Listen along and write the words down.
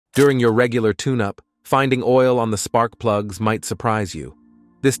During your regular tune-up, finding oil on the spark plugs might surprise you.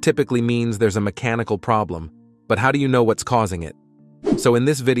 This typically means there's a mechanical problem, but how do you know what's causing it? So in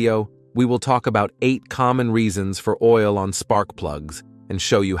this video, we will talk about 8 common reasons for oil on spark plugs and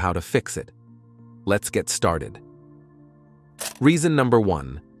show you how to fix it. Let's get started. Reason number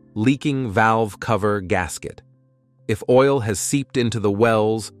 1, leaking valve cover gasket. If oil has seeped into the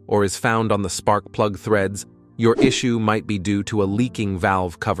wells or is found on the spark plug threads, your issue might be due to a leaking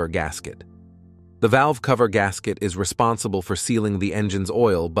valve cover gasket. The valve cover gasket is responsible for sealing the engine's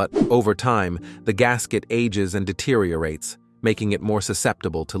oil, but over time, the gasket ages and deteriorates, making it more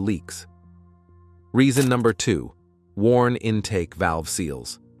susceptible to leaks. Reason number 2, worn intake valve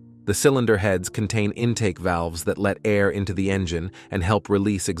seals. The cylinder heads contain intake valves that let air into the engine and help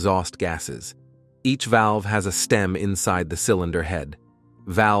release exhaust gases. Each valve has a stem inside the cylinder head.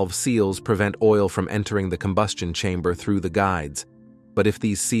 Valve seals prevent oil from entering the combustion chamber through the guides. But if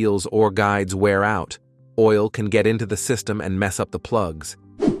these seals or guides wear out, oil can get into the system and mess up the plugs.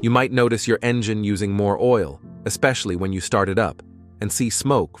 You might notice your engine using more oil, especially when you start it up, and see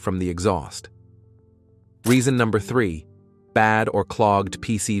smoke from the exhaust. Reason number 3, bad or clogged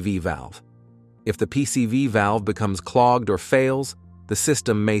PCV valve. If the PCV valve becomes clogged or fails, the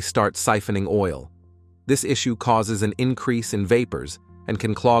system may start siphoning oil. This issue causes an increase in vapors and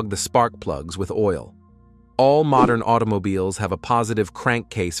can clog the spark plugs with oil. All modern automobiles have a positive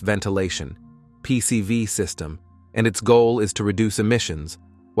crankcase ventilation (PCV) system, and its goal is to reduce emissions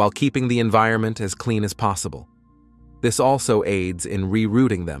while keeping the environment as clean as possible. This also aids in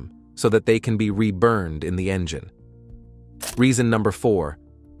rerouting them so that they can be reburned in the engine. Reason number 4,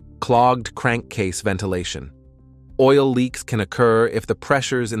 clogged crankcase ventilation. Oil leaks can occur if the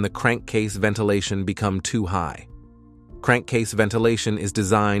pressures in the crankcase ventilation become too high. Crankcase ventilation is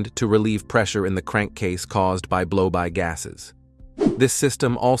designed to relieve pressure in the crankcase caused by blow-by gases. This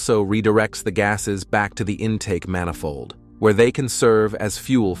system also redirects the gases back to the intake manifold, where they can serve as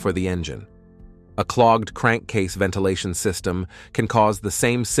fuel for the engine. A clogged crankcase ventilation system can cause the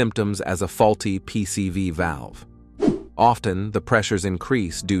same symptoms as a faulty PCV valve. Often, the pressures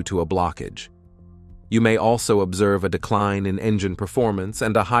increase due to a blockage. You may also observe a decline in engine performance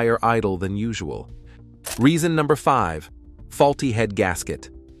and a higher idle than usual. Reason number 5, faulty head gasket.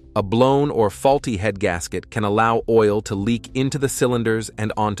 A blown or faulty head gasket can allow oil to leak into the cylinders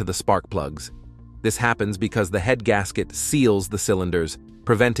and onto the spark plugs. This happens because the head gasket seals the cylinders,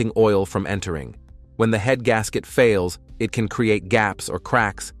 preventing oil from entering. When the head gasket fails, it can create gaps or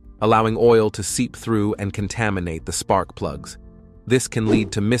cracks, allowing oil to seep through and contaminate the spark plugs. This can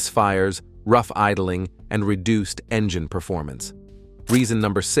lead to misfires, rough idling, and reduced engine performance. Reason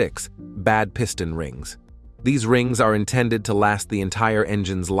number 6, bad piston rings. These rings are intended to last the entire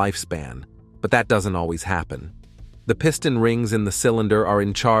engine's lifespan, but that doesn't always happen. The piston rings in the cylinder are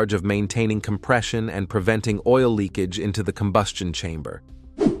in charge of maintaining compression and preventing oil leakage into the combustion chamber.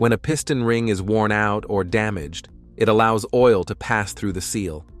 When a piston ring is worn out or damaged, it allows oil to pass through the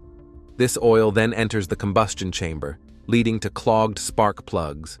seal. This oil then enters the combustion chamber, leading to clogged spark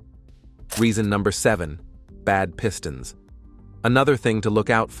plugs. Reason number 7, bad pistons. Another thing to look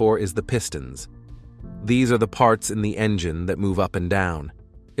out for is the pistons. These are the parts in the engine that move up and down.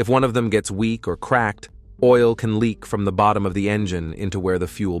 If one of them gets weak or cracked, oil can leak from the bottom of the engine into where the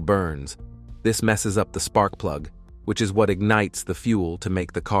fuel burns. This messes up the spark plug, which is what ignites the fuel to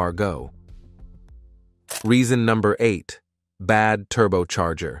make the car go. Reason number 8, bad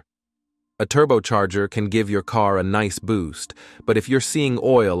turbocharger. A turbocharger can give your car a nice boost, but if you're seeing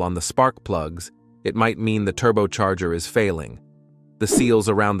oil on the spark plugs, it might mean the turbocharger is failing. The seals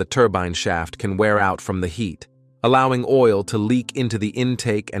around the turbine shaft can wear out from the heat, allowing oil to leak into the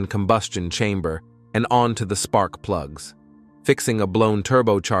intake and combustion chamber and onto the spark plugs. Fixing a blown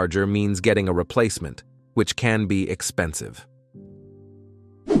turbocharger means getting a replacement, which can be expensive.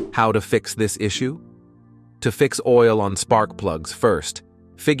 How to fix this issue? To fix oil on spark plugs first,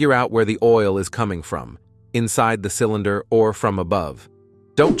 figure out where the oil is coming from, inside the cylinder or from above.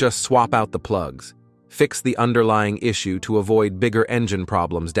 Don't just swap out the plugs. Fix the underlying issue to avoid bigger engine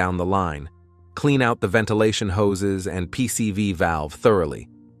problems down the line. Clean out the ventilation hoses and PCV valve thoroughly.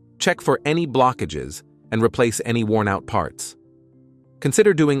 Check for any blockages and replace any worn-out parts.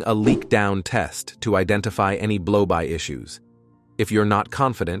 Consider doing a leak-down test to identify any blow-by issues. If you're not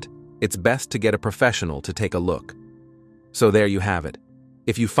confident, it's best to get a professional to take a look. So there you have it.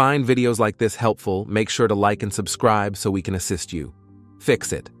 If you find videos like this helpful, make sure to like and subscribe so we can assist you.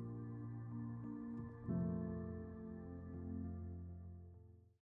 Fix it.